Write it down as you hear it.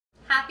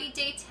Happy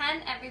day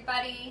 10,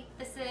 everybody.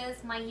 This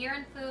is my year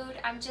in food.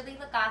 I'm Jilly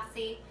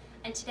Lx,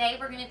 and today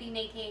we're going to be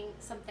making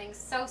something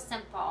so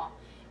simple.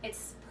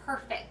 It's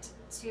perfect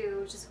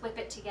to just whip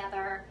it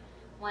together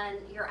when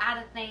you're out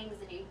of things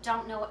and you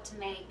don't know what to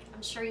make.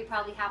 I'm sure you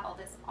probably have all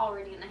this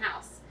already in the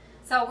house.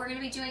 So we're going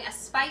to be doing a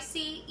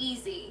spicy,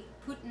 easy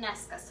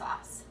Puttanesca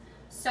sauce.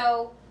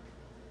 So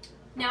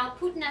now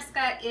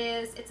Puttanesca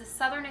it's a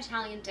southern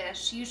Italian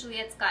dish. Usually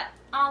it's got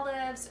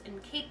olives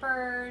and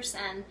capers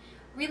and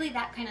really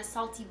that kind of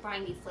salty,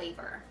 briny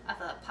flavor of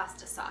a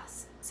pasta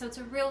sauce. So it's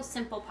a real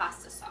simple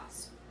pasta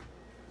sauce.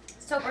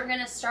 So we're going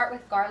to start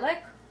with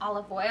garlic,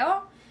 olive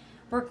oil.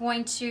 We're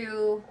going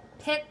to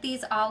pit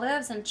these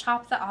olives and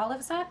chop the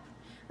olives up.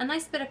 A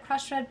nice bit of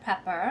crushed red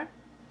pepper.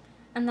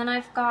 And then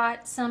I've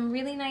got some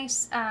really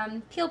nice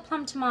peeled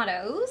plum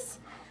tomatoes.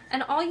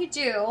 And all you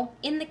do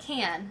in the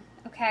can,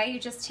 okay, you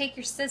just take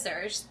your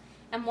scissors,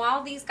 and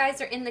while these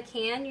guys are in the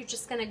can, you're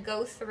just going to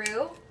go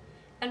through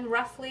and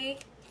roughly,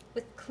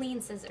 with clean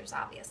scissors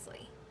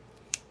obviously,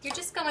 you're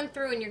just going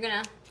through and you're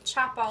going to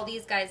chop all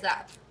these guys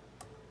up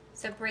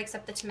so it breaks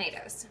up the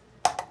tomatoes.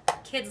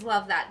 Kids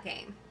love that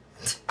game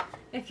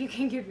if you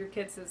can give your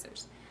kids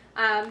scissors.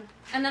 And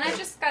then I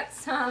just got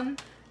some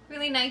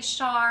really nice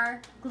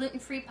char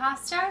gluten-free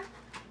pasta.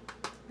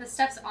 This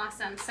stuff's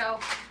awesome. So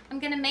I'm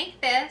going to make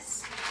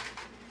this.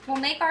 We'll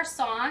make our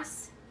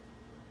sauce.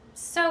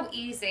 So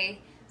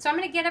easy. So I'm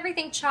going to get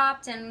everything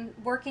chopped and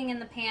working in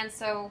the pan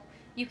so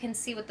you can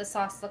see what the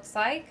sauce looks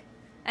like.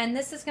 And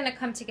this is going to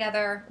come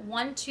together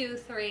 1, 2,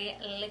 3,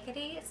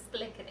 lickety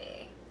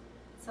splickety.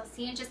 So I'll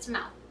see you in just a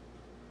moment.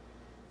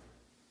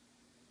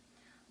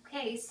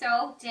 Okay,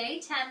 so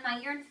day 10, my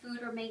year in food,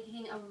 we're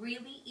making a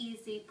really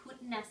easy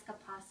Puttanesca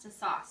pasta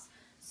sauce.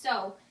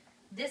 So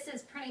this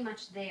is pretty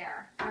much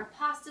there. Our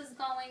pasta's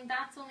going,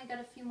 that's only got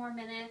a few more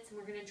minutes, and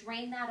we're going to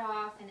drain that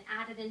off and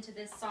add it into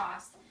this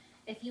sauce.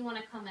 If you want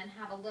to come and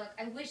have a look,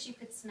 I wish you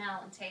could smell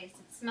and taste.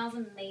 It smells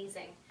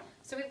amazing.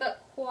 So we've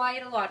got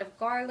quite a lot of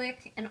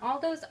garlic and all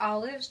those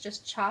olives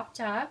just chopped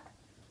up.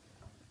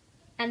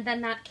 And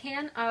then that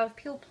can of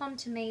peeled plum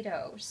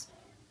tomatoes.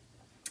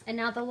 And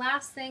now the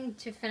last thing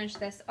to finish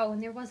this, oh,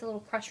 and there was a little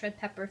crushed red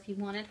pepper if you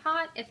want it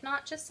hot. If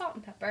not, just salt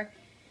and pepper.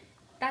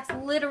 That's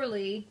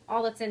literally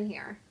all that's in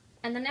here.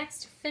 And the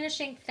next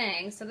finishing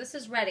thing, so this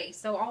is ready.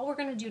 So all we're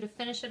going to do to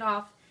finish it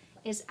off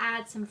is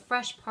add some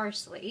fresh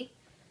parsley.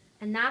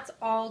 And that's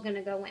all going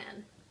to go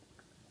in.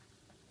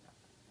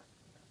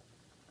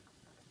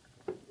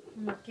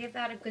 And we'll give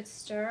that a good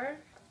stir.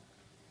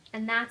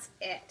 And that's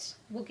it.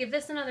 We'll give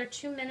this another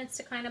 2 minutes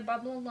to kind of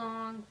bubble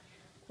along.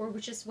 We're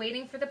just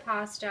waiting for the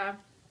pasta,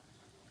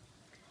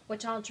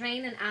 which I'll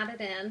drain and add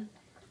it in.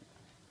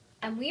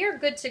 And we are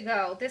good to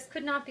go. This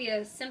could not be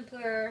a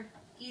simpler,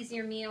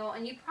 easier meal.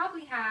 And you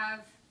probably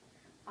have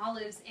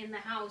olives in the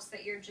house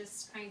that you're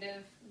just kind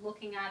of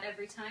looking at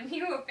every time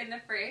you open the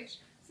fridge.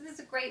 So this is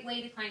a great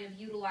way to kind of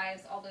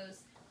utilize all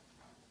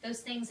those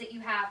things that you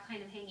have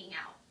kind of hanging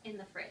out in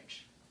the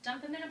fridge.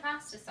 Dump them in a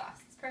pasta sauce.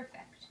 It's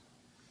perfect.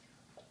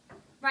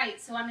 Right,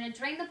 so I'm going to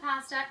drain the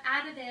pasta,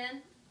 add it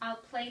in, I'll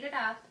plate it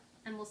up,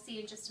 and we'll see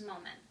you in just a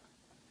moment.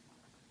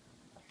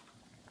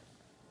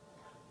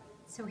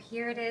 So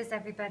here it is,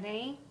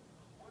 everybody.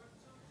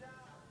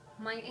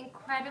 My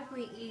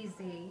incredibly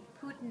easy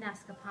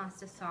Puttanesca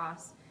pasta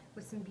sauce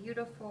with some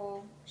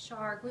beautiful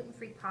char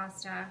gluten-free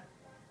pasta.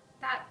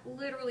 That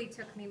literally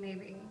took me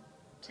maybe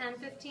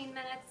 10-15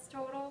 minutes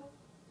total,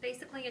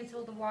 basically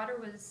until the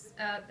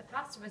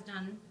pasta was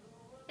done.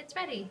 It's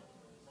ready.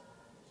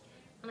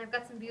 And I've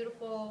got some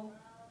beautiful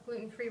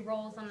gluten-free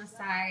rolls on the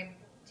side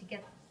to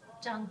get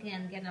dunk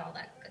in, get all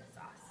that good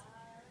sauce.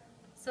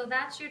 So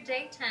that's your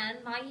day 10,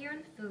 my year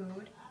in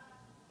food,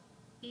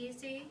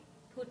 easy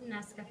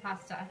Puttanesca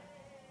pasta.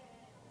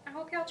 I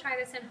hope y'all try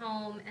this at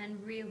home and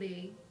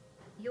really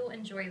you'll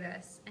enjoy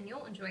this and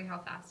you'll enjoy how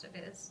fast it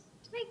is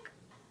to make.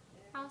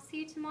 I'll see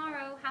you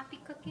tomorrow. Happy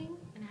cooking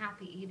and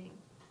happy eating.